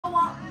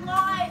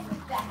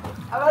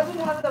Imagine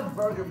having a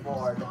burger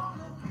board.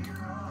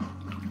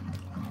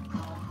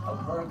 A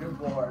burger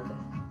board.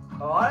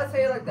 Oh, I want to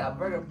say it like that.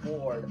 Burger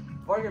board.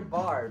 Burger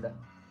bard.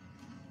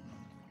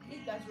 These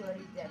guys are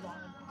already dead long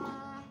ago.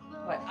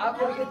 Wait, I'm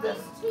gonna get this.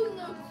 These two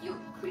little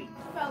cute creep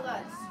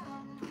fellas.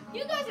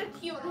 You guys are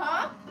cute,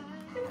 huh?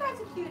 You guys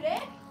are cute, eh?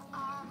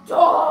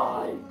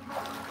 Die!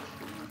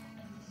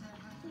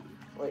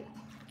 Wait,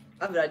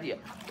 I have an idea.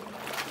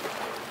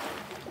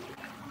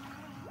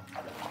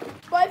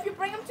 But if you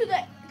bring them to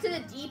the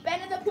deep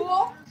end of the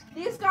pool,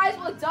 these guys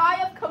will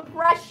die of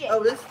compression.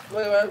 Oh, this.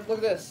 Wait, look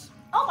at this.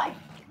 Oh my.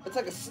 It's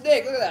like a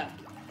snake. Look at that.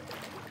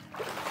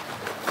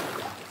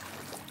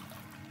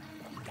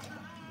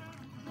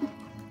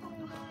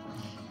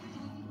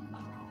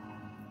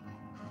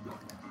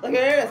 Look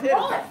at this. Hit him.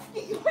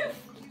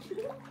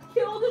 Oh,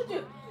 kill the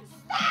dude.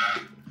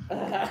 Stop!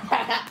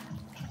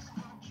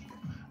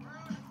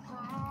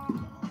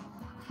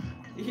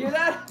 You hear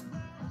that?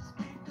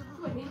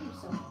 You hit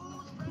yourself.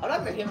 I'm not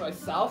gonna hit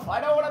myself. I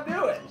know what I'm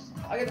doing.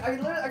 I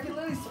can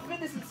literally spin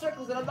this in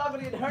circles and I'm not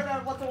gonna get hurt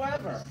out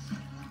whatsoever.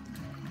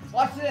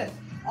 Watch this.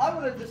 I'm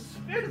gonna just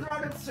spin it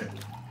around in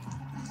circles.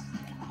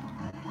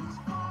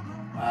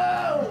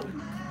 Oh!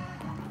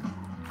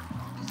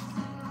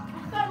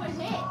 I thought it was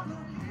hit.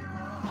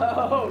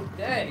 Oh,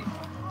 dang.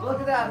 Look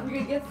at that. We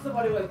can get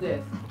somebody with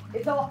this.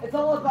 It's all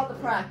about the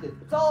practice.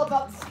 It's all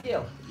about the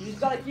skill. You just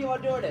gotta keep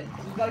on doing it.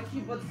 You just gotta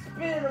keep on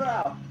spinning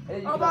around. And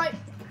then you Oh gotta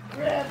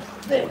grab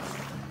this.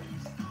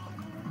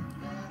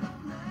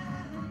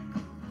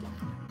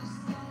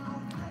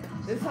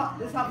 This is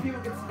how people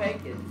get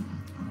spankings.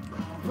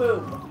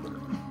 Boom.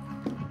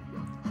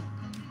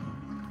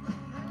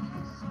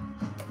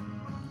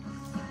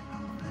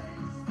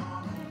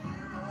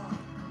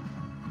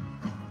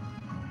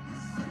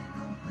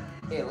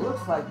 It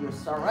looks like you're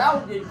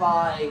surrounded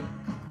by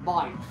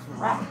my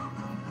trap.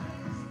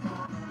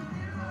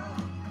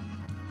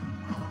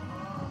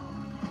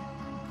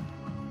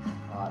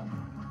 God.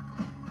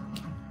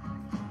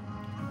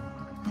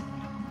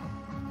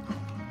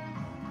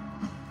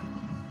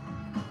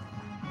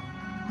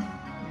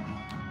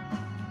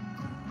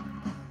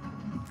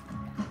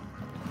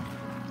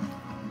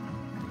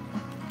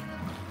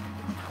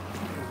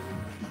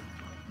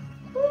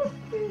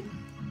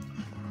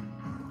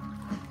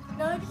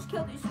 No, I just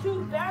killed these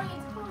two very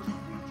intelligent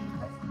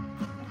creatures.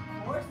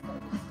 Worse than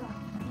this guy.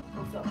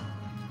 What's up?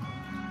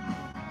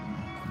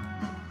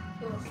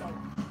 Kill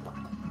someone.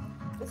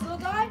 This little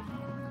guy?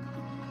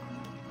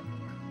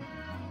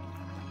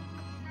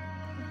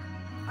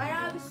 I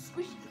have a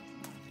squishy.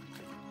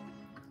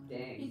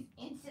 Dang. He's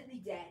instantly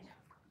dead.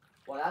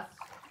 Well,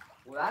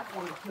 that's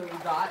one kill you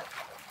got.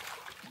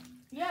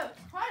 Yeah,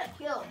 try to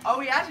kill him. Oh,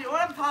 we actually,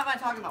 what am I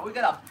talking about? We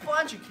got a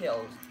bunch of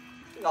kills.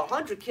 We got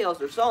 100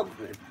 kills or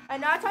something.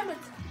 And now time to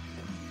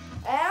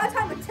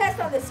test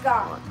on this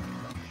guy.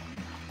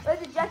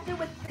 Let's inject him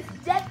with this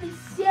deadly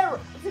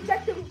serum. Let's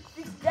inject him with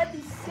this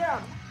deadly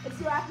serum and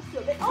see what happens to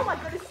him. And oh my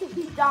goodness,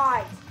 he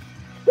died.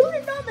 Who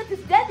didn't know that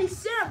this deadly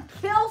serum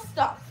kills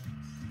stuff?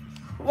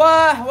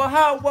 What?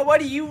 Well, what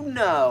do you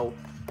know?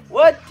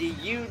 What do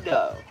you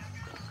know?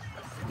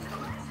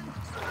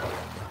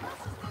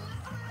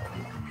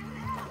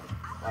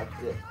 Like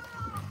this.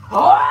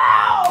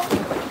 Oh!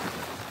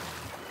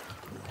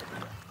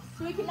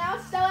 So we can now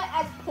sell it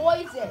as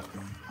poison.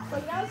 So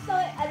we can now sell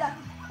it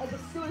as a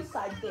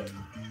suicide thing.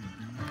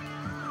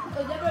 So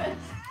never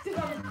to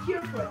have a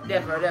cure for it.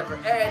 Never.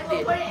 And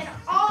we'll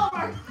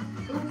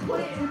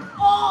put it in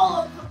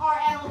all of our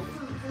animal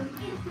foods. And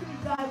we instantly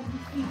die when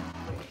we eat.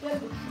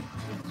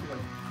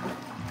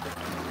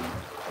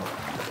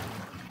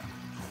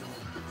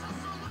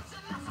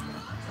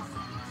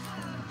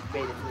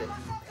 Made it to this.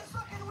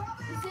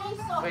 This thing's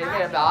so Wait a happy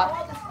minute, Doc. with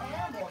all this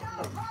animal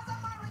food.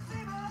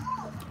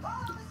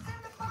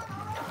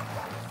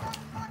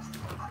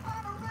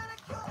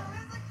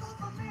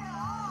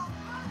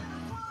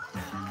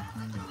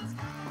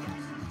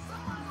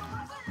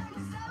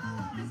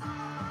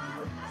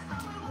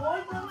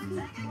 One will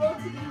grow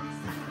to be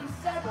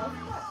several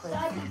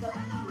sizes of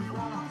these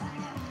long.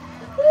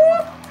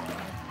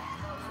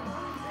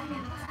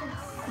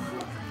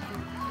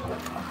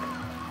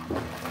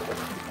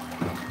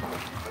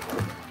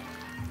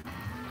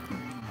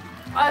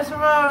 I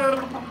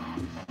survived!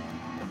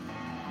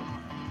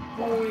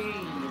 Breathe.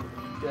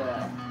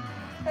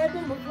 And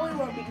then before you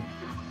want to be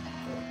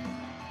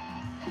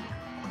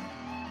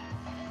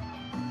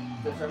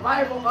The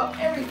survival of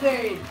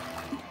everything!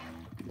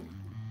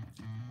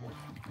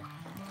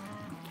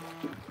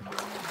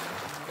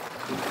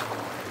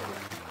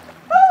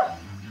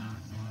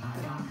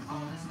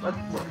 Let's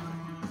look.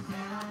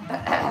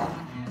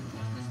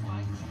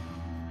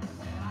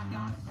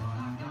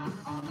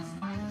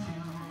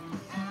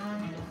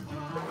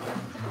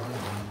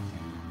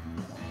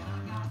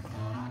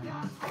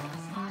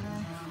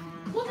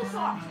 look at this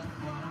art.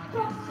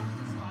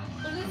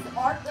 Look at this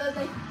art.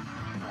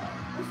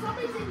 For some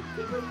reason,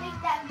 people think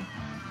that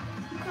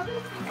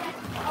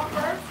a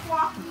bird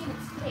walking in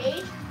its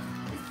cage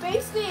is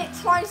basically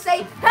trying to say,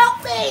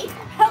 "Help me!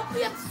 Help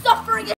me! I'm suffering!"